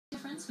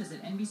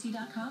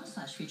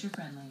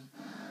NBC.com/future-friendly.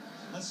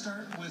 Let's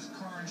start with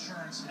Car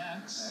Insurance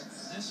X.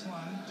 This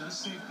one does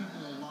save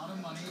people a lot of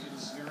money. It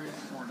is very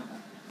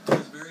affordable.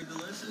 It's very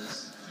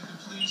delicious. If you could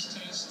please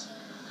taste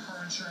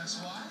Car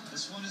Insurance Y.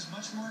 This one is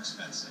much more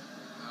expensive.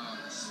 Oh,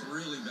 it's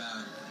really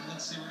bad.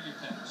 Let's see what you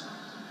picked.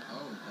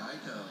 Oh,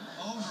 Geico.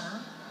 Over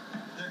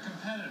their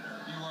competitor.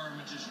 You are a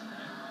magician,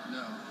 right?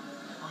 No.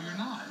 Oh, you're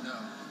not? No.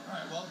 All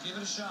right, well, give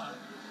it a shot.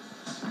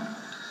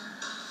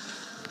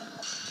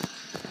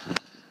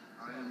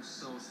 I am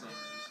so sorry.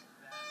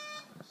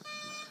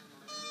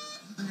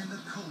 Even in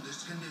the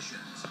coldest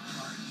conditions,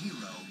 our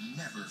hero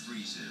never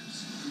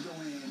freezes. We go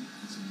in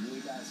some really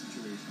bad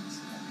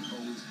situations, and we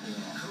always pull it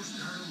off. Coast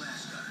Guard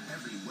Alaska,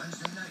 every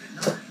Wednesday night at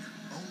 9,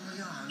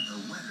 only on the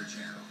Weather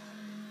Channel.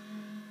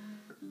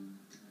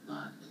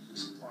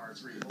 Par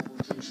 3, whole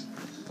location.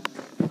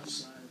 Left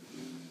side of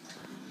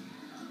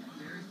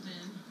the very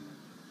thin.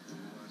 Oh,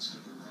 that's to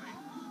the right.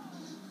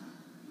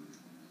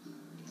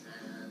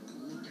 And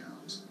look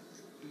out.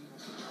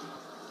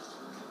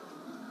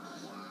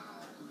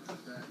 Wow.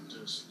 That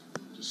just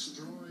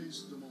destroys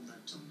the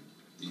momentum.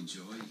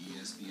 Enjoy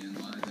ESPN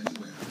Live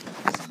anywhere.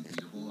 It's an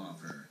unbeatable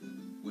offer.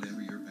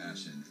 Whatever your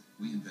passion,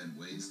 we invent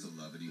ways to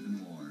love it even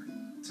more.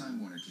 Time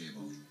Warner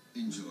Cable.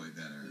 Enjoy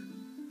better.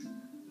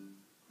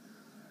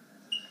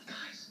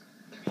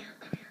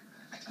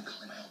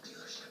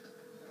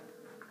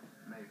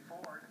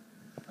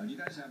 Do you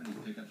guys have any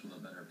pickups with a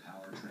better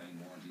powertrain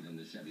warranty than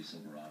the Chevy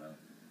Silverado?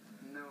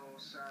 No,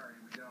 sorry,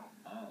 we don't.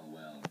 Oh,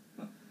 well,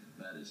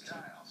 that is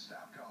tough. Kyle,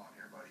 stop calling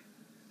here, buddy.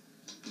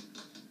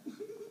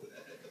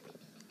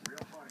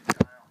 Real funny,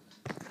 Kyle.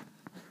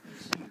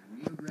 See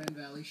Rio Grande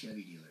Valley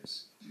Chevy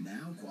dealers.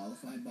 Now,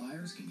 qualified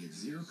buyers can get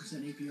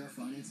 0% APR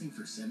financing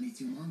for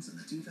 72 months on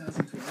the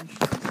 2012 Chevy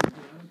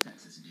Silverado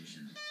Texas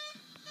Edition.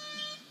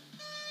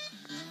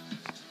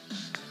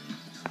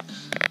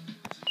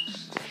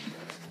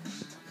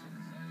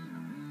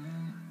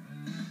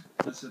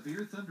 A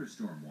severe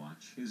thunderstorm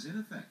watch is in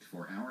effect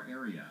for our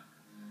area.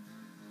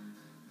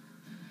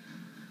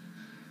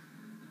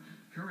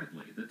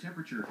 Currently, the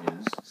temperature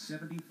is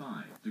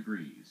 75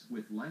 degrees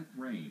with light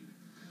rain.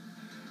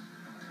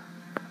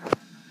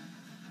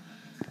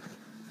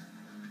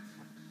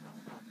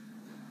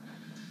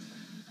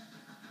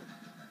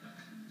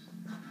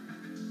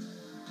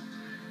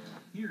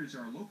 Here's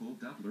our local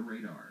Doppler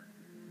radar.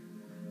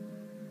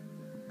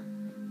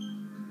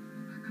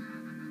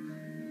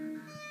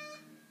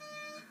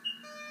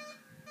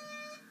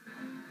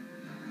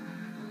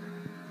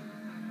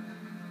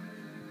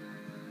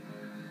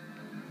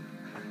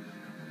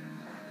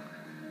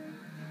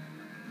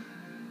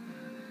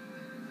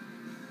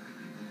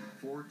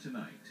 For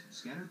tonight,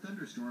 scattered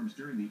thunderstorms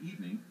during the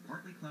evening,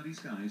 partly cloudy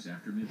skies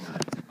after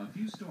midnight. A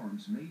few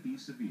storms may be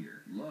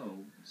severe.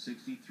 Low,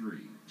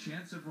 63.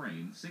 Chance of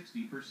rain,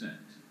 60%.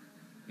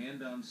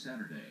 And on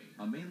Saturday,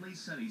 a mainly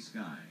sunny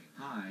sky.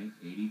 High,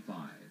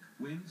 85.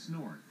 Winds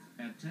north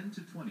at 10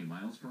 to 20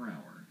 miles per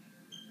hour.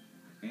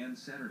 And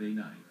Saturday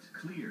night,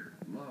 clear,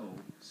 low,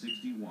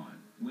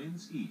 61.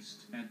 Winds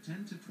east at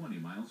 10 to 20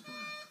 miles per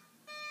hour.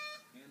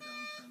 And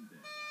on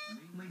Sunday,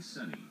 mainly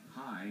sunny,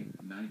 high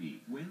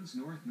 90, winds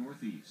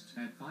north-northeast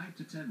at 5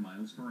 to 10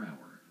 miles per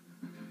hour.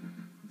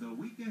 The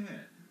week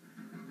ahead.